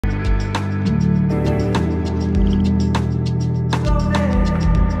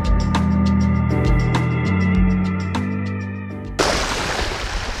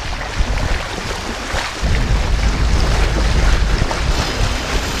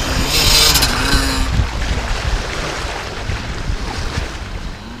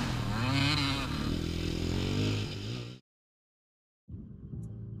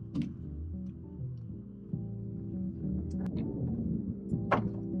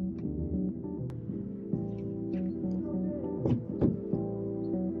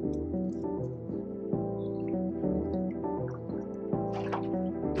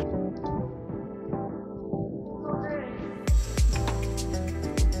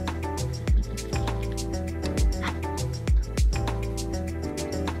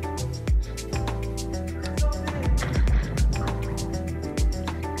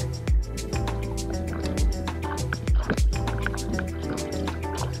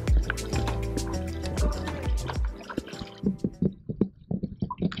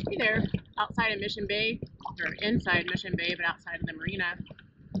outside of Mission Bay, or inside Mission Bay, but outside of the marina.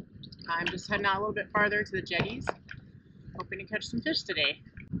 I'm just heading out a little bit farther to the jetties, hoping to catch some fish today.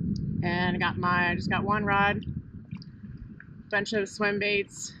 And I just got one rod, bunch of swim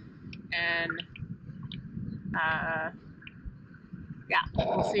baits, and yeah,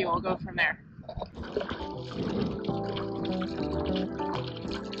 we'll see. We'll go from there.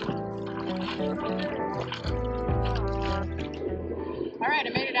 Alright, I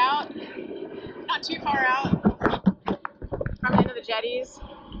made it out. Not too far out from the end of the jetties.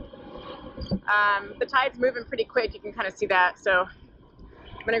 The tide's moving pretty quick, you can kind of see that, so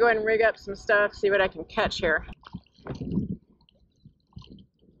I'm going to go ahead and rig up some stuff, see what I can catch here.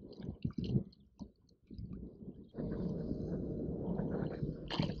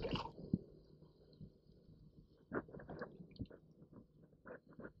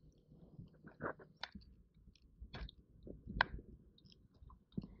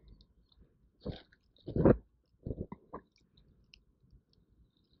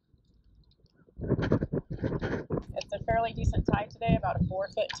 It's a fairly decent tide today, about a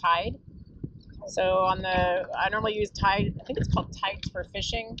 4-foot tide. So I normally use tide, I think it's called Tides for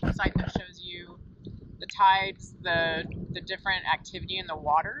Fishing, a site that shows you the tides, the different activity in the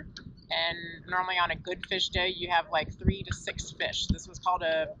water. And normally on a good fish day, you have like 3 to 6 fish. This was called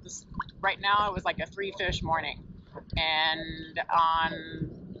right now it was like a 3-fish morning. And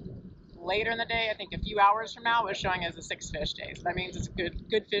on later in the day, I think a few hours from now, it was showing as a 6-fish day. So that means it's a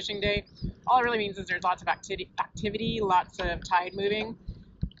good fishing day. All it really means is there's lots of activity, lots of tide moving,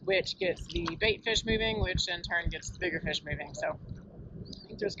 which gets the bait fish moving, which in turn gets the bigger fish moving. So I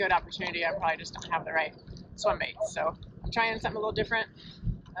think there's good opportunity. I probably just don't have the right swim baits. So I'm trying something a little different.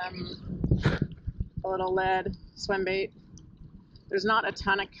 A little lead swim bait. There's not a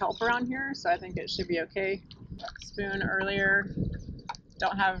ton of kelp around here, so I think it should be okay. Spoon earlier.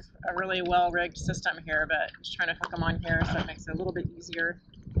 Don't have a really well-rigged system here, but just trying to hook them on here so it makes it a little bit easier.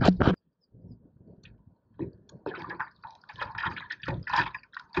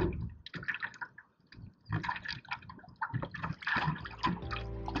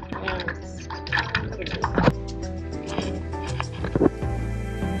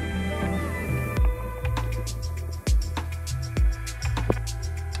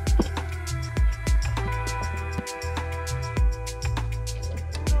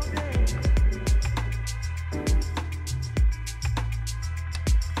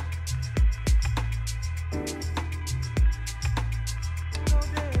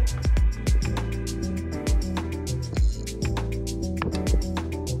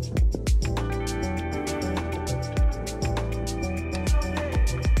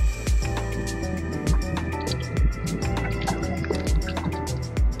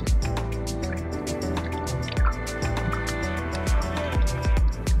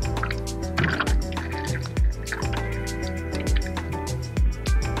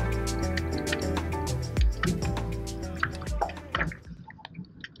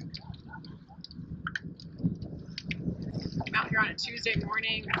 Tuesday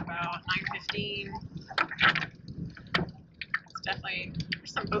morning, about 9:15. It's definitely,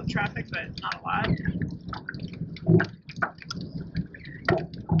 there's some boat traffic, but not a lot.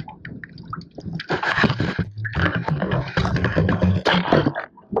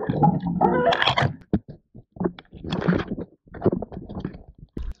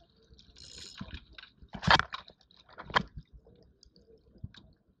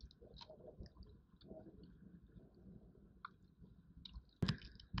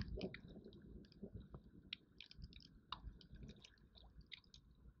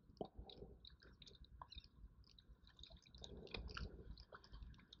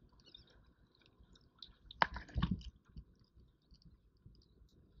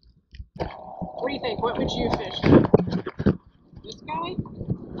 What do you think? What would you fish? This guy?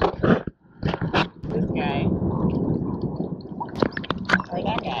 This guy? Or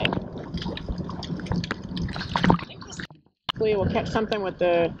that guy? I think this hopefully we'll catch something with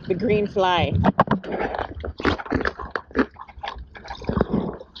the green fly.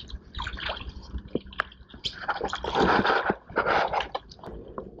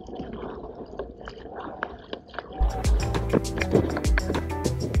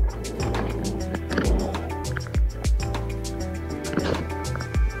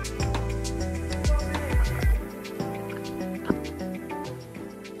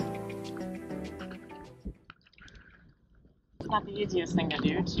 Not the easiest thing to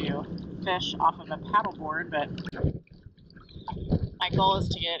do to fish off of a paddleboard, but my goal is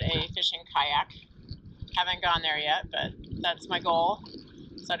to get a fishing kayak. Haven't gone there yet, but that's my goal.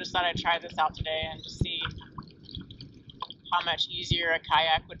 So I just thought I'd try this out today and just see how much easier a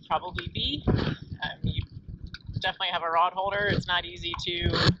kayak would probably be. You definitely have a rod holder. It's not easy to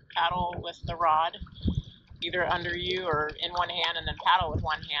paddle with the rod either under you or in one hand and then paddle with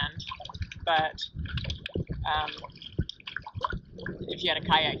one hand. But if you had a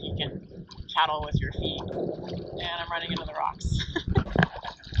kayak, you can paddle with your feet. And I'm running into the rocks.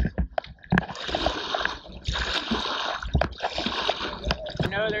 I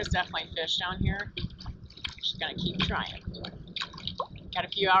know there's definitely fish down here. Just gonna keep trying. Got a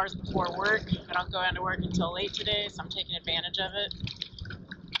few hours before work. I don't go into work until late today, so I'm taking advantage of it.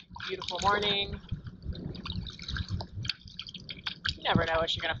 Beautiful morning. You never know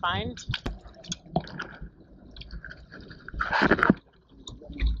what you're gonna find.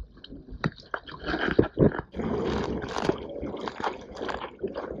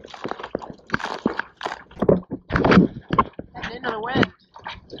 Heading into the wind.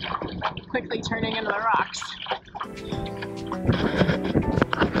 Quickly turning into the rocks.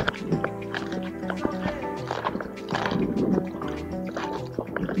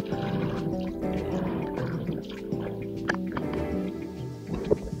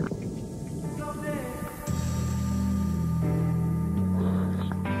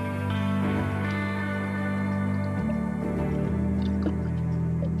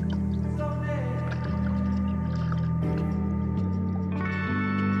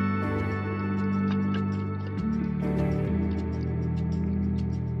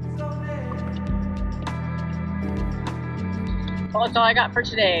 Well, that's all I got for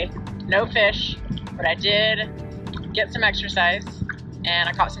today. No fish, but I did get some exercise, and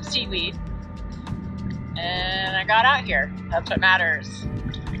I caught some seaweed, and I got out here. That's what matters.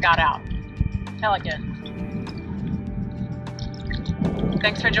 I got out. Hella good.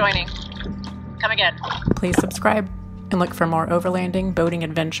 Thanks for joining. Come again. Please subscribe and look for more overlanding, boating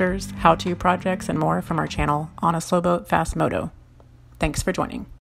adventures, how-to projects, and more from our channel, On a Slowboat Fast Moto. Thanks for joining.